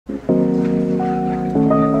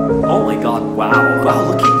my god, wow. Wow,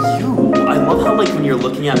 look at you. I love how like when you're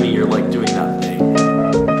looking at me, you're like doing that thing.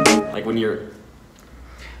 Like when you're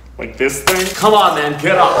like this thing. Come on, man,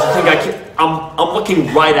 get up. I think I can. I'm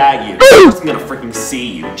looking right at you. I'm gonna freaking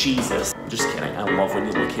see you. Jesus. I'm just kidding. I love when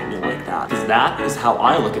you look at me like that. Because that is how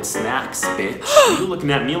I look at snacks, bitch. You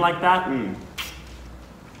looking at me like that?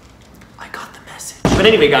 I got the message. But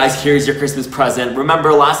anyway, guys, here's your Christmas present.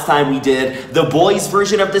 Remember last time we did the boys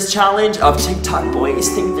version of this challenge of TikTok boys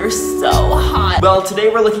think they're so hot. Well, today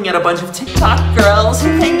we're looking at a bunch of TikTok girls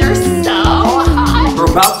who think they're so hot. We're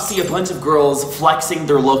about to see a bunch of girls flexing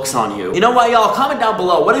their looks on you. You know what, y'all? Comment down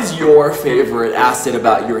below, what is your favorite asset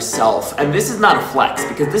about yourself? And this is not a flex,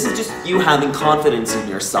 because this is just you having confidence in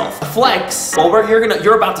yourself. A flex, well,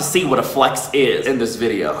 you're about to see what a flex is in this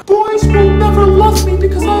video. Boys will never love me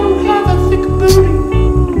because I don't have a thick booty.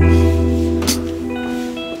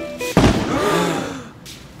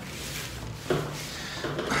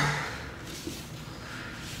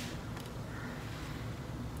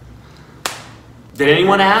 Did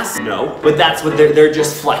anyone ask? No. But that's what they're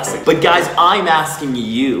just flexing. But guys, I'm asking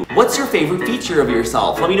you, what's your favorite feature of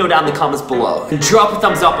yourself? Let me know down in the comments below. And drop a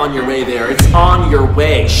thumbs up on your way there. It's on your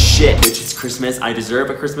way. Shit. Bitch, it's Christmas. I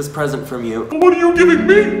deserve a Christmas present from you. What are you giving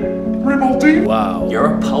me? Rebal? Wow.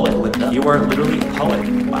 You're a poet, Linda. You are literally a poet.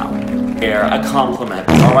 Wow. Here, a compliment.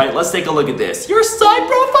 Alright, let's take a look at this. Your side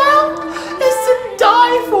profile is to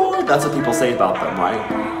die for. That's what people say about them, right?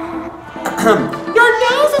 Your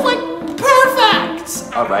nose is like perfect!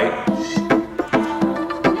 Alright.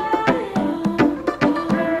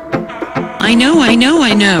 I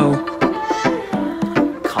know.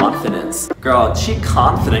 Confidence. Girl, she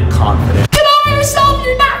confident. Get over yourself,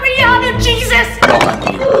 you're not Rihanna, Jesus! No,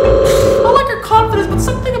 I like her confidence, but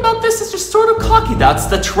something about this is just sort of cocky. That's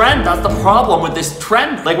the trend, that's the problem with this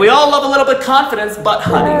trend. Like, we all love a little bit of confidence, but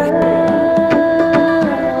honey.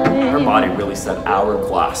 Body really said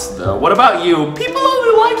hourglass though. What about you? People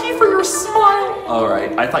only like you for your smile.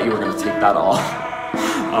 Alright, I thought you were gonna take that off.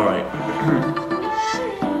 Alright.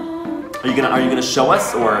 Are you gonna show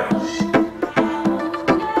us or?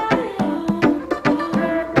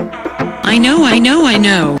 I know.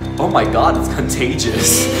 Oh my god, it's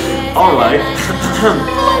contagious. Alright.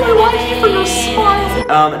 People only like you for your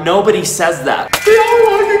smile. Nobody says that. They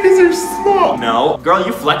all like you because you're small. No. Girl,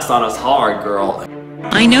 you flex on us hard, girl.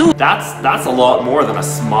 I know. That's a lot more than a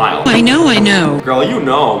smile. I know. Girl, you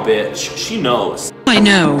know, bitch. She knows. I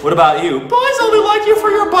know. What about you? Boys only like you for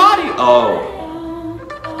your body. Oh.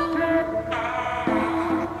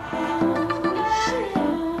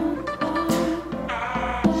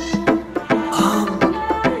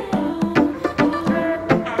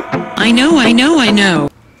 I know.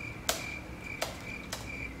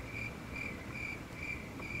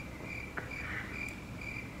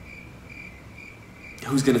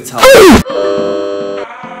 Who's gonna tell me?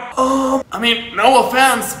 I mean, no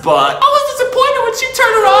offense, but I was disappointed when she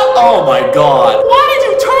turned around. Oh my god. Why did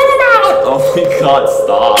you turn around? Oh my god,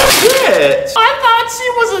 stop. Bitch. I thought she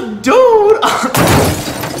was a dude.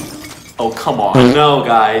 Oh, come on. No,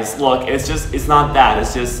 guys. Look, it's not that.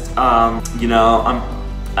 It's just, you know,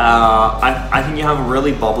 I think you have a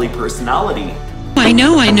really bubbly personality. I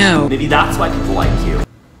know. Maybe that's why people like you.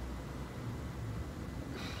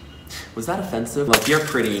 Was that offensive? Look, you're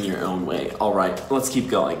pretty in your own way. Alright, let's keep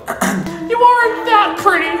going. You aren't that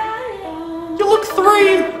pretty! You look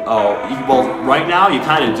 3! Oh, well, right now you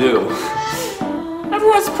kind of do.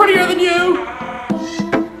 Everyone's prettier than you!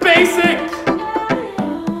 Basic!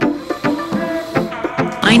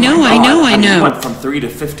 I know. You went from 3 to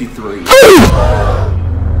 53.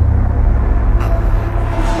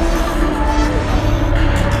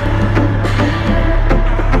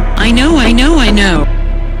 I know.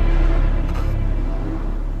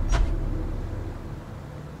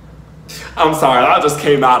 I'm sorry, that just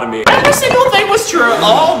came out of me. Every single thing was true.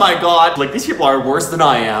 Oh my god. Like, these people are worse than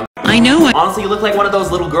I am. I know. Honestly, you look like one of those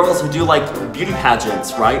little girls who do like beauty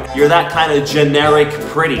pageants, right? You're that kind of generic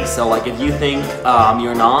pretty. So like, if you think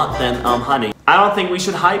you're not, then honey, I don't think we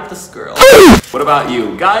should hype this girl. What about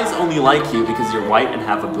you? Guys only like you because you're white and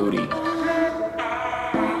have a booty.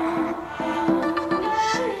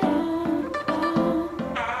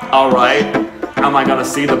 Alright. Am I gonna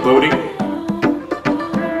see the booty?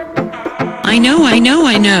 I know.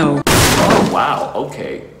 Oh, wow,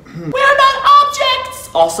 okay. We're not objects!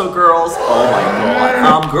 Also, girls, oh my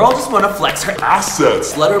god. Girl just wanna flex her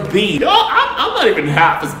assets. Let her be. No, I'm not even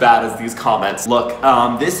half as bad as these comments. Look,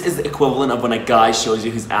 this is the equivalent of when a guy shows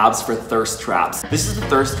you his abs for thirst traps. This is a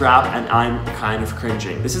thirst trap, and I'm kind of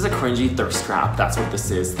cringing. This is a cringy thirst trap. That's what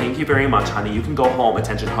this is. Thank you very much, honey. You can go home.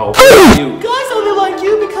 Attention, ho. You guys only like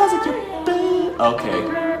you because of your booty.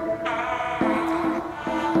 Okay.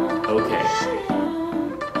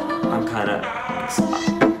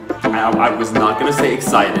 I was not gonna say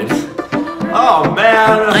excited. Oh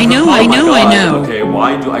man. I know, oh I know, God. I know. Okay,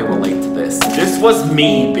 why do I relate to this? This was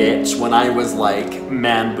me, bitch, when I was like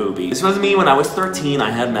man booby. This was me when I was 13.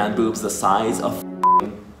 I had man boobs the size of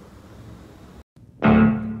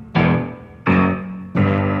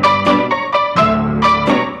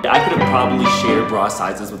I could have probably shared bra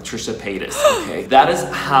sizes with Trisha Paytas, okay? That is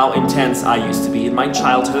how intense I used to be in my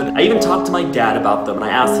childhood. I even talked to my dad about them, and I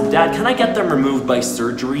asked him, Dad, can I get them removed by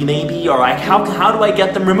surgery maybe? Or how do I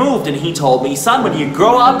get them removed? And he told me, son, when you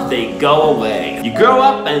grow up, they go away. You grow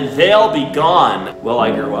up and they'll be gone. Well,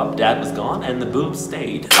 I grew up, Dad was gone, and the boobs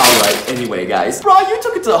stayed. Alright, anyway, guys. Bro, you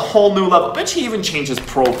took it to a whole new level. Bitch, he even changed his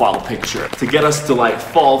profile picture to get us to, like,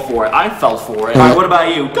 fall for it. I fell for it. Alright, what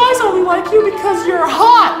about you? Guys only like you because you're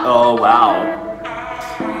hot. Oh, wow.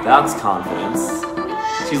 That's confidence.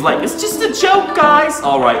 She's like, it's just a joke, guys.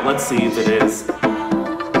 All right, let's see if it is.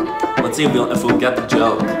 Let's see if we'll get the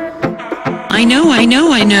joke. I know, I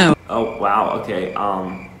know, I know. Oh, wow, okay,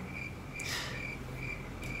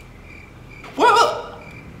 well,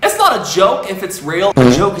 it's not a joke if it's real.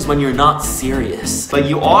 A joke is when you're not serious. But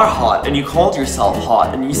you are hot, and you called yourself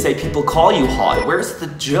hot, and you say people call you hot. Where's the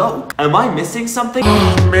joke? Am I missing something?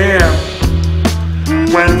 Oh man.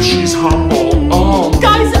 When she's humble. Oh.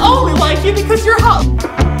 Guys only like you because you're hot.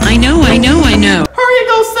 I know, I know, I know. Hurry and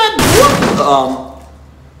go send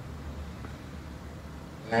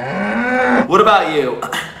what about you?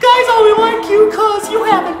 Guys only like you because you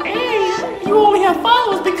have an A. You only have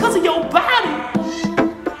followers because of your body.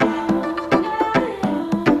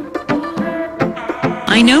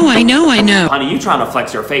 I know, I know, I know. Honey, you trying to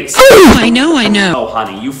flex your face. I know, I know. Oh,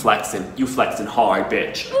 honey, you flexing hard,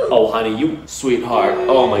 bitch. Oh, honey, you sweetheart.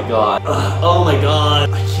 Oh my God. Oh my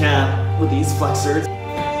God. I can't with these flexors.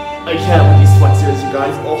 I can't with these flexors, you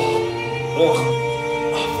guys.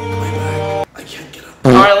 My back. I can't get up.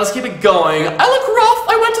 All right, let's keep it going. I look rough.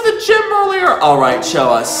 I went to the gym earlier. All right, show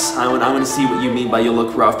us. I want to see what you mean by you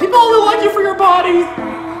look rough. People only like you for your body.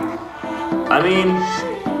 I mean,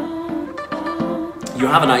 you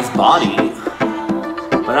have a nice body,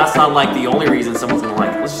 but that's not like the only reason someone's gonna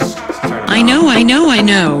like. Let's just turn it around. I know, I know, I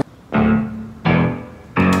know.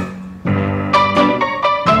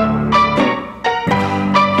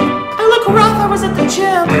 I look rough. I was at the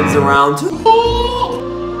gym. Hands around.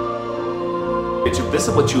 Bitch, if this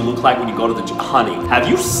is what you look like when you go to the gym, honey, have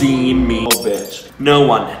you seen me? Oh, bitch. No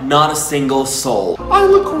one, not a single soul. I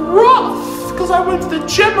look rough because I went to the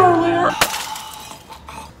gym earlier.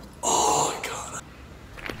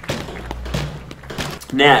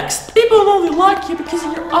 Next. People only like you because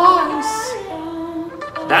of your eyes.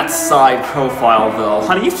 That's side profile though.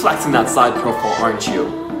 Honey, you flexing that side profile, aren't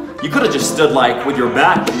you? You could have just stood like with your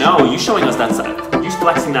back. No, you showing us that side. You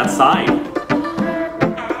flexing that side.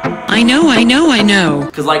 I know, I know, I know.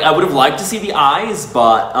 Cause like I would have liked to see the eyes,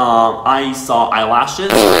 but I saw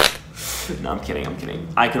eyelashes. No, I'm kidding, I'm kidding.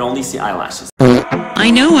 I can only see eyelashes. I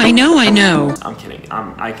know, I know, I know. I'm kidding.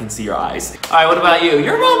 I can see your eyes. All right, what about you?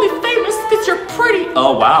 You're only famous because you're pretty.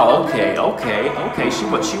 Oh wow. Okay.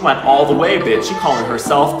 She went all the way, bitch. She calling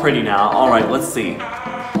herself pretty now. All right, let's see.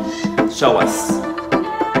 Show us.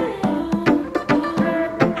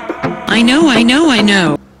 I know, I know, I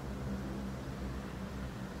know.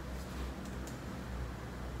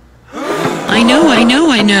 I know, I know,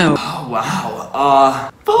 I know. Oh wow.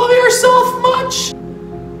 Follow yourself much? I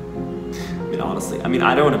mean, honestly,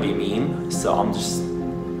 I don't want to be mean, so I'm just.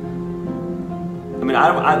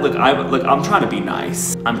 Look, I'm trying to be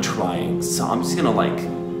nice. I'm trying, so I'm just gonna like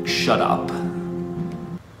shut up.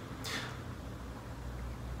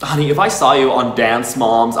 Honey, if I saw you on Dance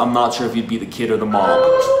Moms, I'm not sure if you'd be the kid or the mom.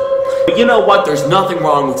 But you know what? There's nothing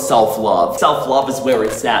wrong with self-love. Self-love is where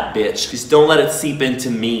it's at, bitch. Just don't let it seep into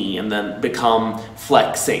me and then become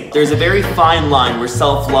flexing. There's a very fine line where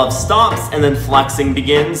self-love stops and then flexing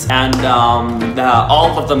begins, and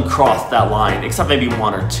all of them cross that line, except maybe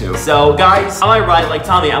one or two. So guys, am I right? Like,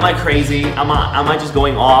 tell me, am I crazy? Am I just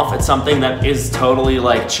going off at something that is totally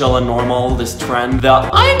like chill and normal, this trend?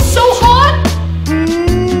 I'm so hot!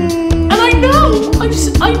 And I know, I'm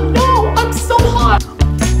so hot.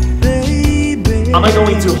 Am I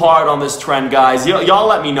going too hard on this trend, guys? Y'all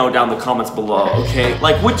let me know down in the comments below, okay?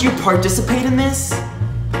 Like, would you participate in this?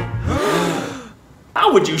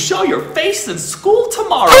 How would you show your face in school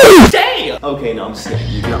tomorrow? Damn! Okay, no, I'm just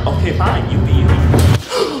kidding. Okay, fine, you be.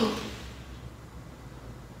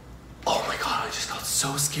 Oh my god, I just got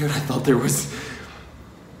so scared. I thought there was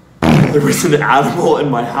an animal in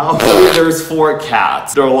my house. There's 4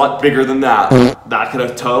 cats. They're a lot bigger than that. That could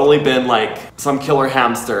have totally been like some killer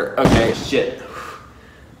hamster. Okay, shit.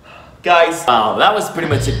 Guys, wow, that was pretty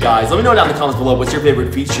much it, guys. Let me know down in the comments below what's your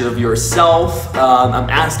favorite feature of yourself. I'm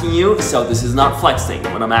asking you, so this is not flexing.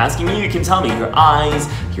 When I'm asking you, you can tell me your eyes,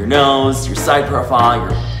 your nose, your side profile,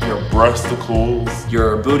 your breasticles,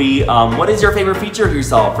 your booty. What is your favorite feature of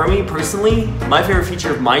yourself? For me, personally, my favorite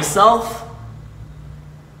feature of myself,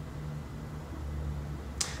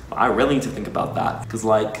 I really need to think about that, because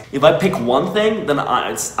like, if I pick one thing, then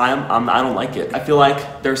I don't like it. I feel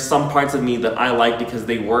like there's some parts of me that I like because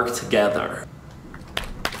they work together.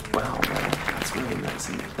 Wow, man, that's really nice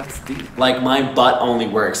and that's deep. Like, my butt only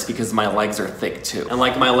works because my legs are thick too. And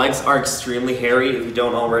like, my legs are extremely hairy, if you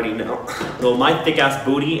don't already know. So my thick ass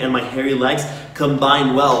booty and my hairy legs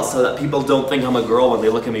combine well so that people don't think I'm a girl when they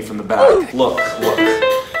look at me from the back. Look,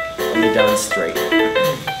 let me demonstrate.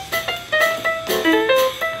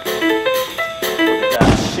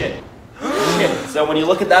 So when you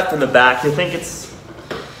look at that from the back, you think it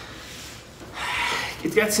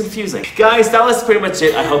gets confusing. Guys, that was pretty much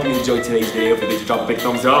it. I hope you enjoyed today's video. If you did, drop a big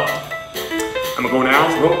thumbs up. I'm gonna go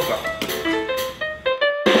now.